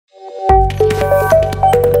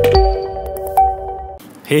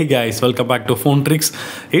Hey guys, welcome back to Phone Tricks.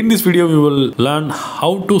 In this video we will learn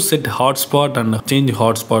how to set hotspot and change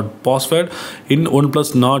hotspot password in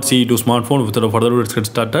Oneplus Nord CE2 smartphone. Without further ado, let's get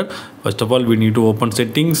started. First of all, we need to open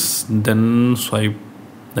settings, then swipe,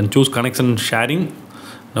 then choose connection sharing.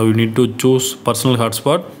 Now you need to choose personal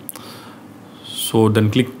hotspot. So then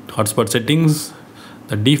click hotspot settings.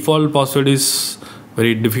 The default password is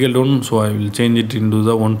very difficult one, so I will change it into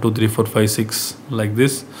the 1 2 3 4 5 6 like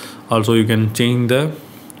this. Also you can change the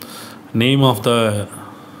name of the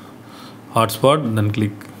hotspot, then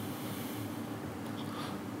click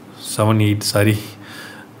 78. Sorry,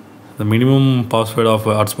 the minimum password of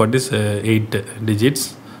hotspot is 8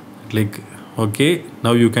 digits. Click OK.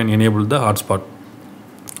 Now you can enable the hotspot.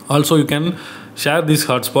 Also you can share this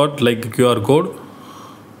hotspot like QR code.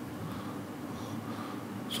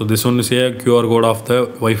 So this one is a QR code of the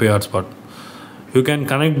Wi-Fi hotspot. You can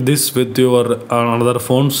connect this with your another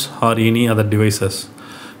phones or any other devices.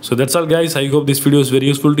 So that's all guys. I hope this video is very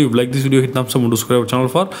useful to you. If you like this video, hit thumbs up and subscribe to our channel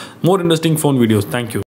for more interesting phone videos. Thank you.